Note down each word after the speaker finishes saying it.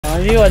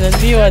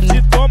1v1.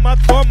 Toma,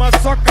 toma,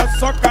 soca,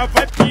 soca,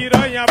 vai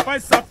piranha, vai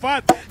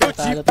safado. Eu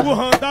te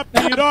empurrando a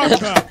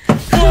piroca.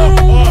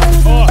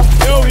 Ó,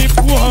 eu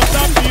empurrando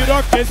a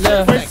piroca.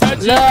 Esse foi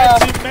sete,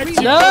 mete,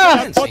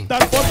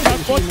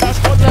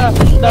 bota.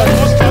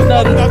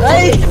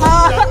 Ay!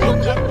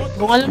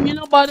 Kung alam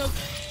niyo na paano,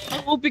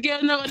 ang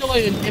upigyan ng ano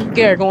kayo,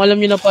 Mk.R, kung alam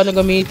niyo na paano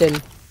gamitin.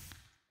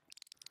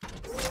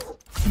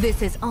 This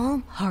is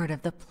all part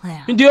of the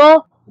plan. Hindi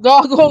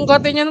gago ang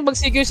kate niyan pag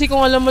CQC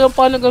kung alam mo lang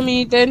paano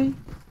gamitin.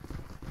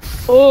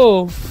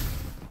 Oo.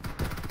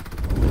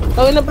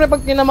 Tangin na pre,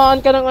 pag tinamaan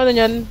ka ng ano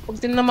niyan,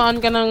 pag tinamaan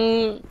ka ng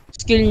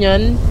skill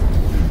niyan,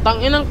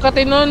 tangin ang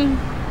kate nun.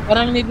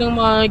 Parang need ng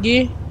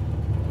magi.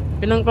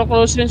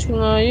 Pinang-close range ko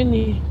nga yun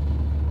eh.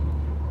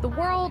 The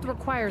world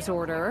requires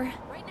order,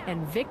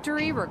 and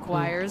victory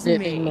requires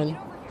me.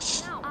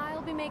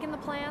 I'll be making the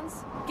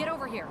plans. Get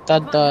over here.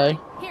 Tatay.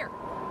 Here.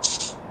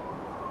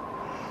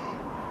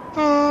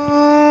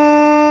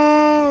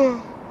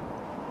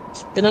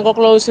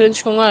 Pinang-close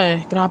range ko nga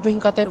eh. Grabe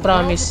yung kate,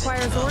 promise.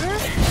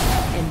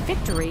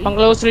 Pang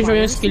close range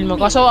yung skill mo.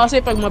 Kaso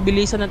kasi pag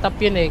mabilisan na tap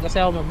yun eh. Kasi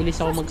ako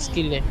mabilis ako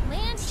mag-skill eh.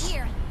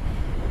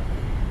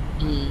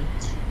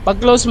 Pag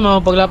close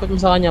mo, paglapit mo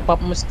sa kanya, pop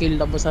mo skill,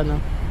 tapos ano,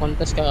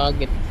 contest ka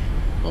agad.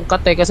 Ang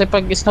kate, kasi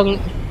pag isang...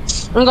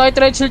 Ang kahit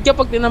right shield ka,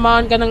 pag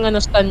tinamaan ka ng ano,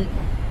 stun...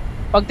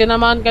 Pag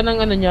tinamaan ka ng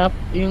ano niya,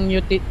 yung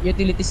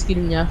utility skill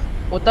niya,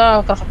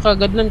 puta,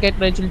 kakagad nun kahit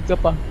right shield ka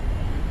pa.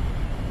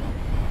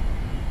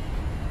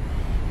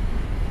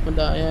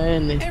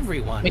 Madaya yan eh.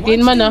 May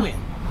 10 man ah.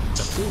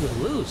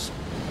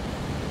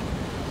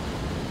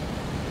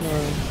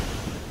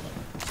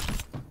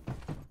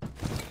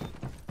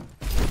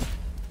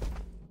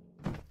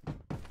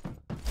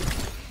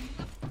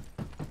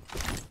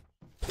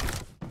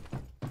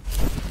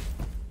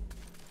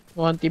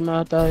 One team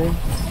ata eh.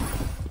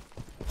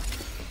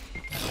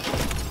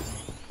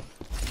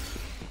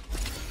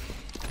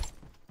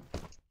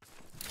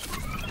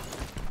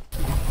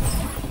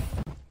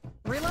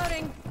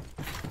 Reloading.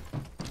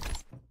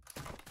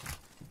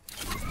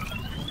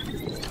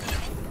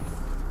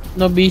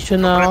 No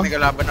vision na ako. May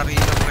kalaban na rin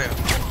yun, pre.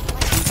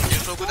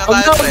 Yung sugod na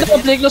tayo, pre.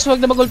 Wag na close, wag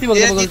na mag-ulti,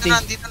 wag na mag-ulti.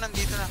 Dito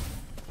na.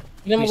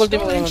 Hindi na mag-ulti,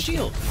 wag na mag-ulti.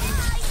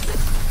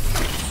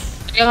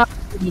 Kaya nga,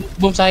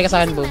 boom, sakay ka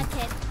sa akin, boom.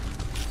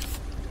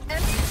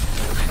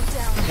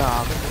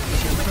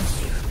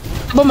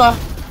 Boom ah.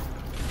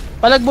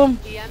 Palag, boom.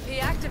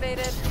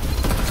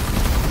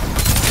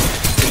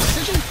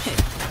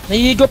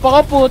 Nahihigop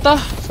ako, puta.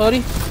 Sorry.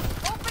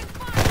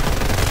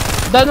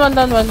 Down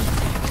one.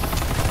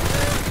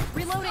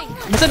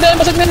 Basag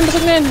na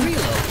yun.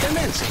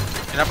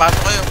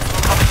 Pinapasok kayo.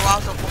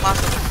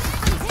 Pumasok.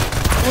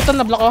 Puta,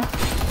 na-block ako.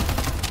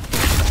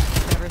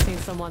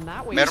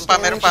 Meron pa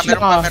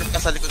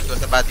sa likod ko,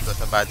 sa body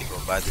ko.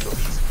 Body ko.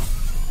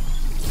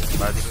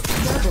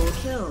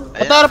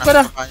 Patarap ka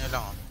na. Panyo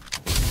lang, oh.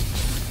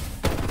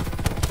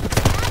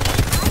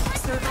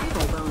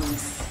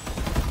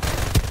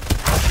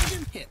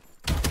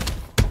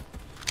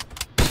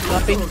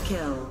 Lapin.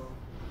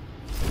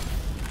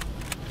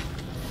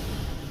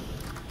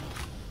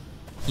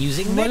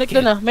 Balik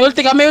na. May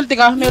ulti ka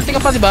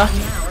pa, diba?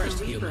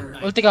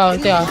 Ulti ka.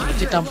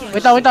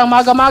 Wait lang,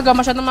 maga,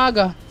 masyadong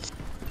maga.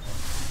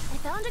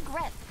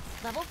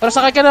 Pero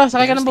sakay ka na,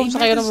 boom,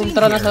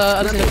 Tara na sa,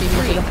 ano sila, team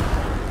sila.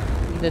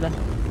 Hindi na.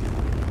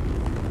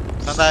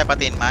 Saan tayo pa,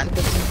 Tin Man?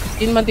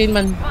 Tin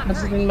Man.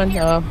 Nasa Tin Man,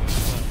 ayun.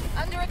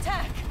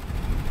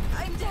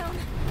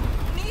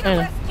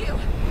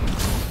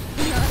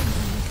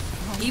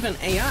 Even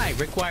AI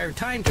required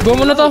time to go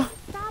mo na to.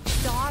 Stop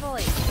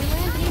dawdling.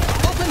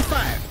 Open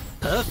fire.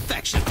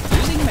 Perfection.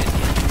 Using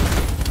medkit.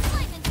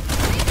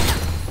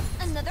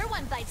 Another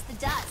one bites the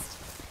dust.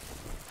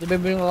 Diba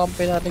yung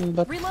kakampi natin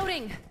bat?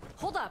 Reloading.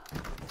 Hold up.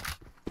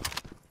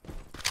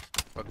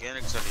 Pag yan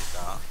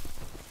nagsalita,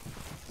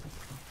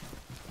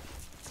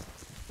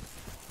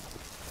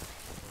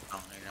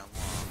 ang ina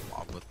mo,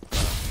 makabot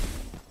ka.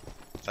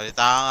 Salita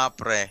ka nga,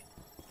 pre.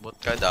 Bot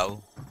ka daw.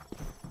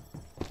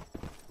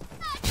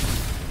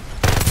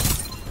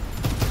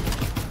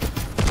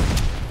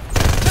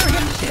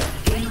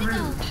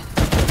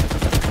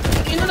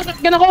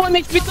 Ganun ako, may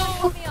HP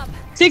to.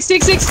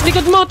 6,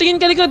 likod mo, tingin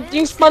ka likod.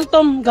 Yung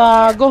phantom,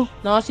 gago.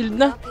 Naka-shield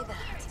na.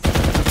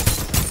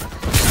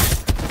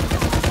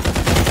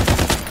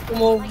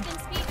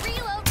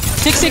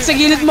 6, sa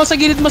gilid mo,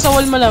 sa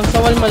wall mo lang.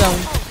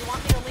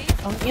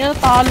 Ang ina,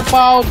 talo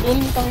pa ako dun.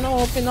 Tang na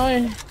open ako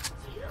eh.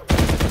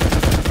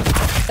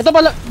 Ito,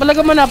 palaga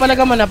mo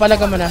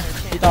na.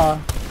 Dito ka.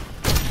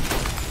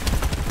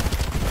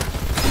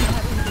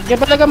 Okay,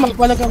 palaga mo.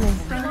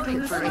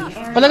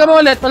 Palaga mo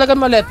ulit.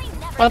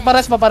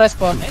 Pares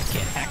po.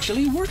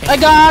 Ay,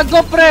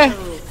 gago, pre.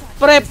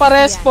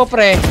 Pares po,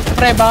 pre.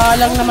 Baka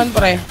lang naman,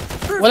 pre.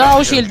 Wala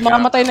ako shield,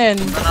 makamatay na yan.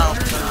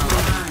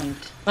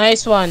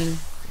 Nice one.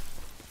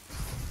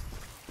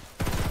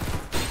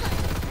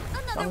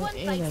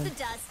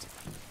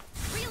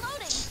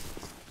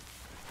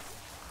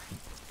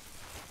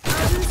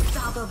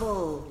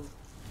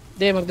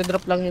 Hindi,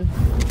 magdadrop lang yun.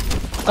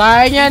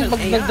 Kaya niyan, Even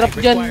pag AI nag-drop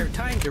dyan. require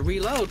time to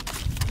reload.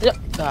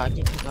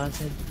 Gagi,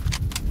 cancel.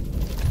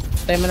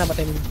 Patay mo na,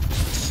 patay mo.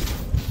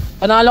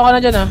 Panalo ka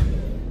na dyan, ha?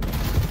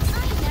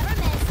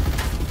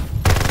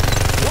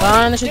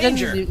 Kaya na siya dyan,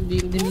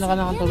 di mo na ka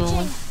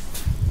nakatulungan.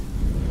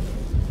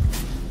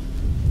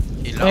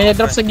 May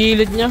na-drop sa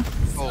gilid niya.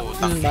 Oo,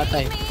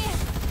 Batay.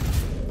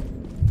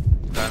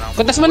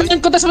 Kuntas mo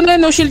na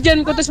yan, no shield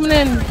dyan, kuntas mo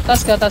na yan.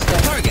 Taas ka. Target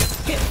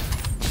hit.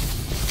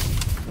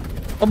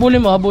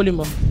 Habulin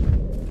mo.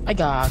 Ay,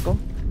 gago.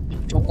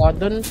 Choke ka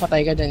dun,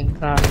 patay ka dyan,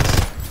 promise.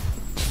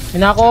 May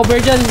naka-cover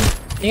dyan.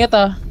 Ingat,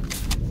 ha.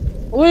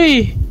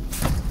 Uy!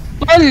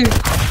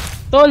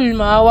 Tol,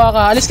 maawa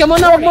ka. Alis ka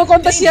muna, wag mo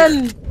kontas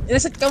yan.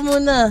 Reset ka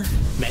muna.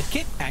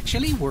 Medkit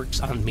actually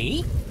works on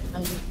me?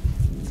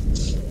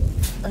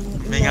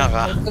 Huminga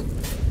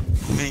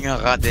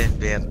ka,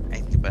 Denver.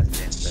 Ay, di ba,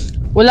 Denver?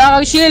 Wala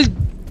kang shield.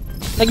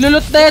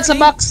 Naglulot na yan sa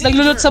box.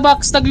 Naglulot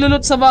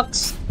sa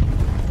box.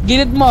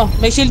 Gilid mo,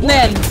 may shield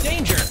na yan.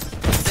 Danger!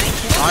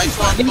 Nice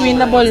one, tol.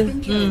 Winnable.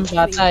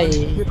 Patay.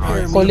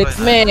 Kulit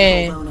me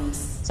eh.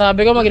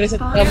 Sabi ko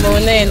mag-reset ka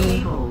muna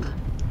yun.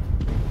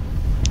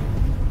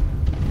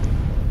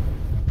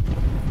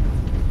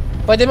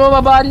 Pwede mo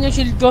babaan yung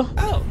shield ko.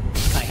 Oh,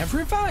 I have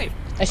revived.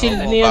 Ay, shield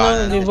niya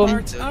no, ni Boom.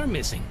 Parts are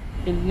missing.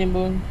 Shield ni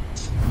Boom.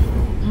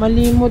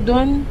 Mali mo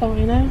doon,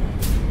 tangina.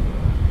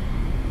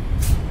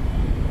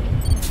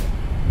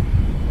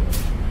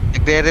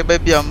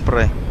 Nagre-revive yan,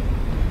 pre.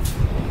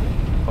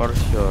 For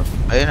sure.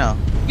 Ayun na.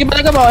 Sige,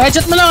 balikan mo.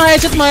 Headshot mo lang,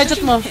 headshot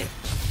mo.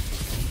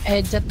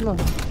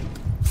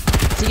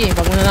 Sige,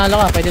 pag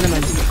mananalo ka, pwede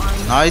naman.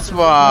 Nice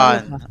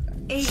one.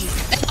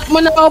 Headshot mo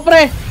na ako,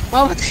 pre.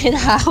 Mamatay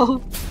na ako.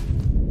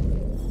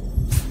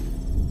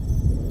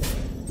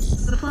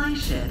 Supply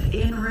ship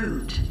en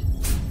route.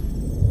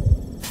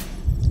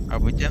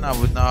 Abot yan,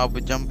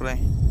 pre.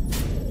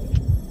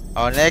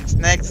 Oh, next.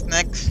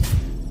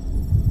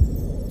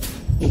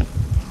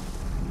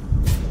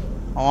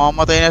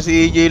 Mamamatay na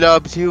si EJ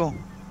Loves You.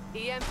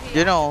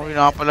 Yan o,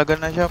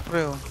 pinapalagan na siya,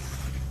 pre. Oh.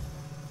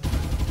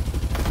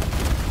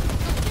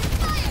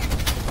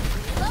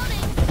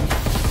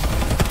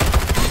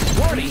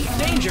 Warning,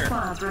 danger!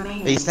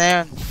 Ace na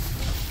yan.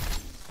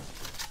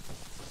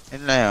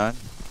 Yun na yan.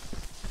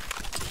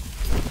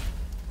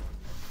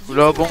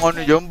 Wala bang ano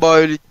dyan,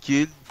 violet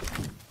shield?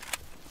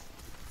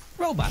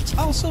 Robots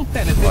also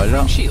benefit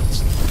from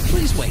shields.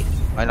 Please wait.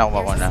 Ay,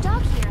 nakuha ko na.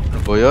 Ano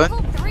ba yun?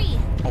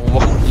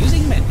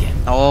 Using medkit.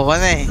 Nakuha ko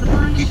na eh.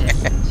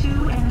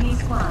 Two enemy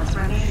squads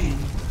remaining.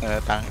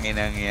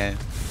 Tanginang yan.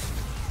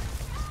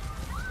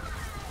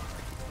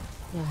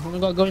 Ano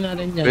gagawin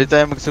natin dyan? Pwede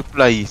tayo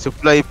mag-supply.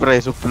 Supply.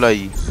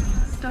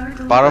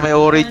 Para may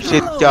orange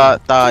shit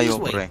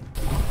tayo, pre.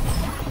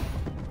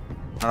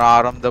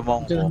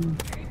 Nararamdaman ko.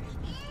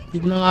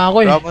 Hindi na nga ako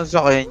eh. Wala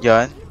sa kayo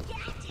dyan.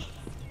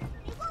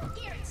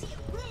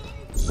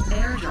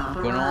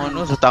 Kung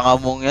ano, sa tanga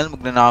mong yan,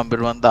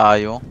 magna-number 1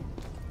 tayo.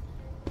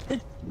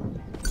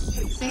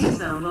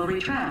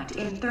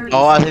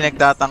 Ako kasi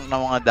nagtatank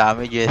ng mga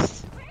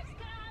damages.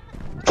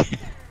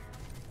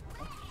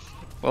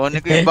 Kunin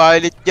ko yung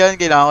violet dyan,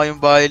 kailangan ko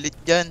yung violet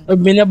dyan.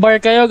 Pag binabar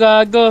kayo,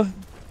 gago.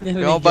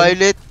 Yung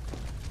violet.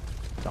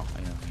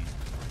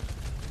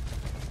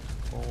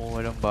 Oo,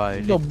 walang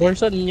violet.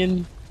 Borsan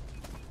yun.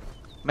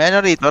 May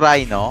ano rito,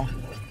 Rhino?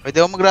 Pwede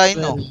ako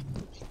mag-Rhino.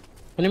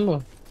 Ano mo?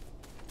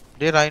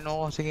 Hindi, Rhino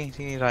ko. Sige,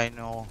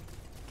 Rhino ko.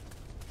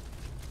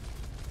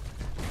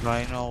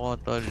 Rhino ko,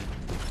 tol.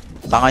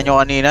 Tanga nyo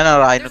kanina na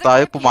Rhino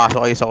tayo,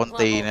 pumasok kayo sa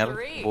container.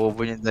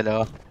 Bobo nyo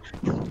dalawa.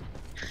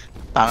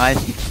 Tanga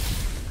nyo.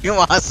 Yung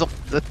masok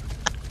doon.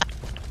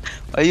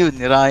 Ayun,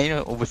 ni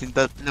Rhino. Ubus yung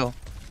tatlo.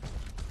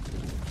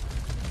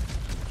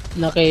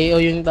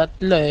 Na-KO yung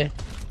tatlo eh.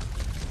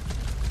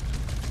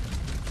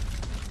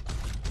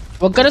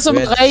 Huwag ka na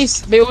sumakay.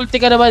 May ulti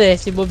ka naman eh.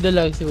 Si Bob na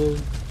lang, si Bob.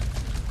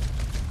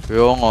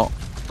 Kaya nga.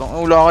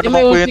 Wala ka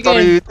naman kwenta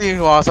rito eh.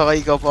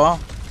 Makasakay ka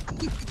pa.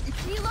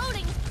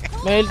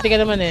 May ulti ka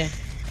naman eh.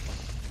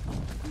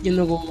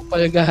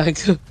 Ginugupal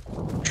gago.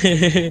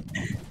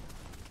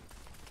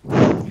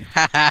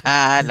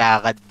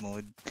 Lakad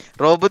mode.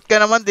 Robot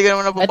ka naman, di ka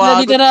naman napabago.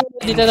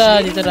 Dito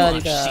na.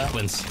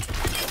 Sequence.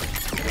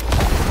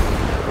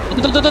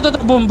 Ito.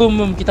 Boom.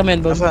 Kita mo yan,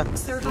 Bob.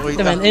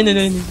 Kita mo yan.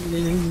 Ayun.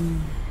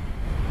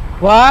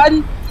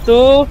 1,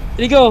 2,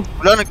 3, go!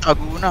 Wala,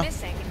 nagtago na.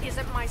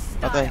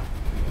 Patay.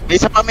 May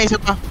isa pa.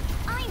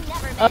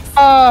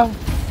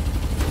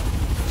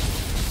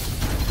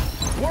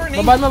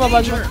 Babaan mo.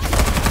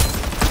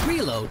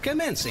 Reload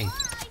commencing.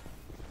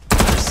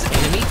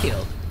 Enemy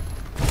killed.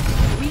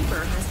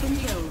 Reaper has been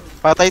killed.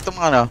 Patay itong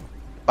ano,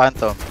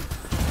 Phantom.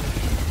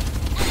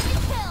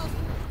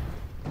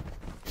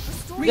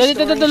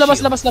 Dito, labas.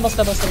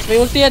 May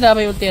ulti yan.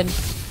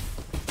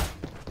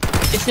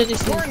 Is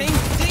Warning,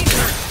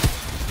 danger!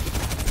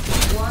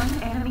 One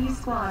enemy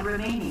squad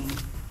remaining.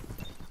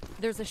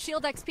 There's a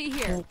shield XP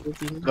here.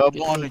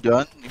 Gabong ano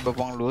dyan? Iba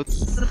pang loot?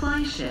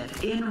 Supply ship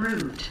en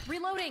route.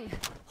 Reloading.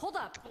 Hold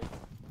up.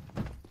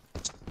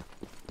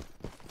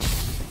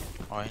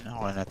 Okay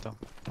na to.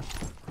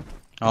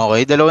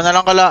 Okay, dalawa na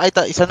lang kala. Ay,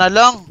 isa na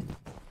lang.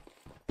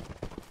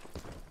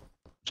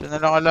 Isa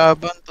na lang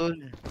kalaban, tol.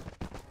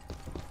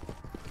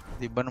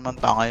 Di ba naman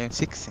tanga yung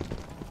 6 eh.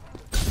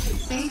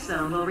 Safe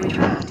zone will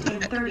retract in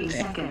 30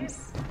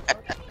 seconds.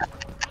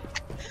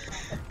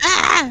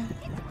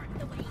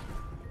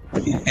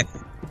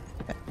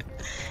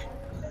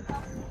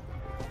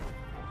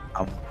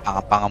 Ang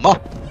panga-panga mo.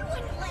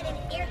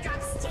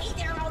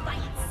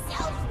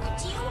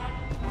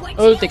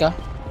 Ulti ka.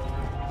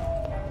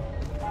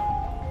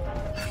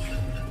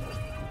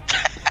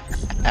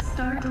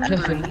 Start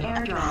delivering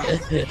airdrop.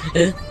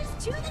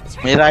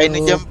 May rhino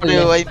dyan, pre.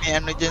 Ay, may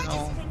ano dyan,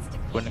 oh.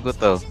 Kunin ko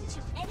to.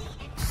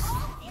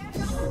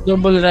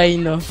 Double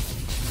rhino.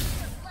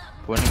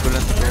 Kunin ko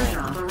lang to.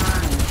 Airdrop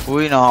arrived.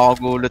 Uy,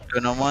 nakakagulat ka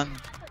naman.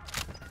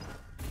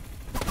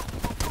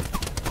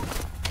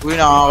 Uy,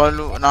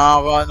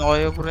 nakakaano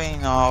kayo, pre.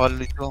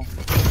 Nakakalito.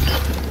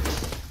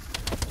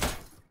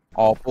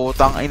 Oh,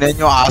 putang ina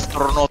nyo,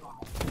 astronaut.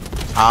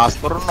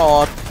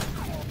 Astronaut.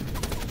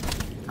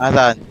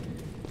 Asan?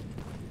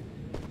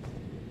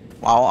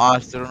 Wow,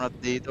 astronaut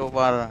dito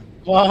para.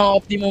 Wow,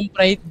 Optimum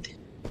Pride.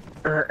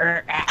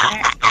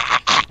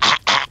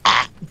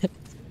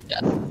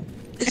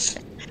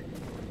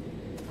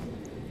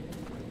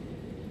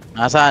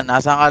 Nasaan?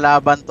 Nasaan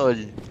kalaban, tol?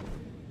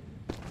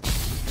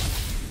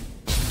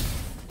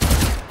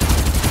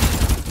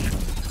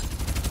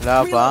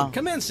 Wala ba? Reload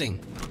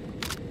commencing.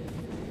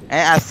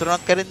 Eh,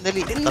 astronaut ka rin,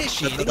 dali.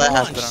 Initiating Tayo,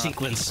 launch astronaut.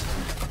 sequence.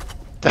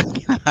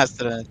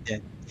 Astronaut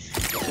yan.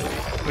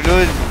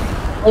 Ulul.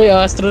 Uy,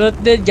 astronaut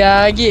din,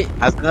 gagi.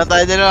 Astronaut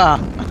tayo dalawa.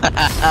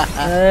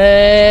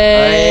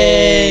 Hey!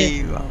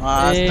 Ay,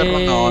 mga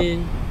astronaut.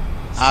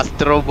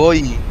 Astro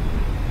Boy.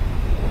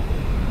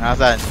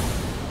 Nasaan?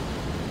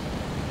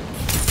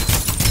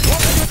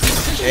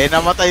 Eh,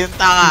 namatay yung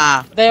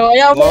tanga. Tayo,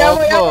 ayaw mo, ayaw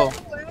mo, ayaw mo.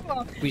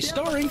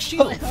 Restoring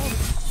shield.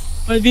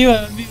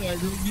 Malbiwa.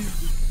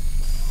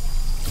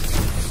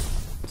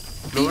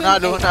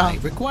 Luna.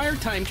 Require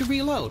time to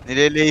reload.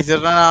 Nile-laser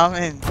na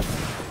namin.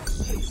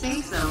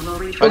 Safe zone will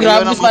Oh, retract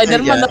grabe, in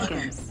Spider-Man, 30 no?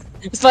 seconds.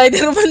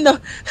 Spider-Man, no?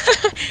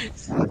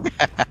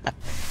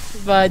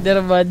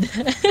 Spider-Man.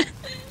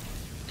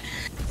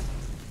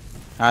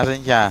 Nasaan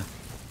siya?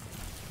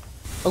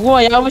 Huwag mo,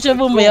 ayaw mo siya,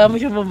 boom. Ayaw mo.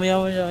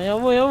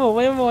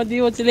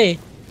 Hindi mo sila eh.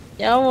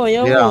 Ayaw mo.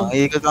 Hindi lang,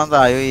 ikot lang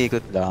tayo,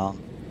 ikot lang.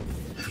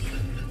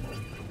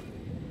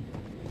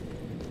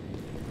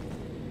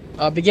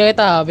 Oh, bigyan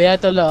kita. Bigyan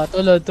tulog.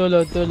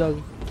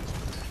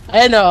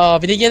 Ayan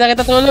o, binigyan na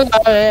kita tulog.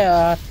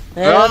 Kaya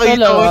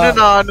kita ko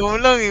na ano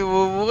lang,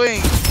 ibubuking.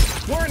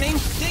 Warning,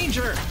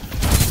 danger.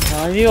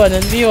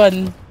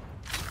 1v1.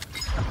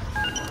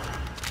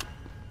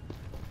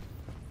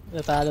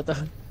 Natalo to.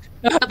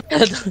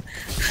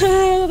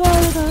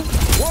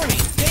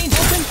 Warning, danger.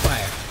 Open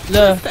fire.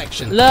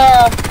 Perfection.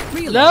 La!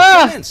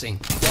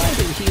 Commencing. Why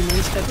do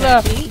humans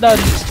attack me?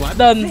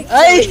 Done.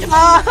 Ay!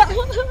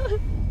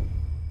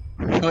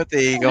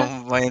 Buti ikaw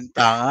mo yung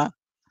tanga.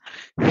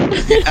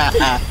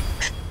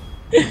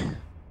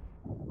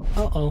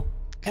 Uh-oh.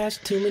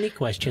 Asked too many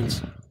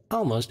questions.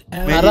 Almost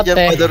out. Medyo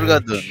dyan pador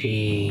ka dun.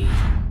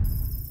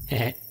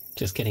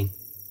 Just kidding.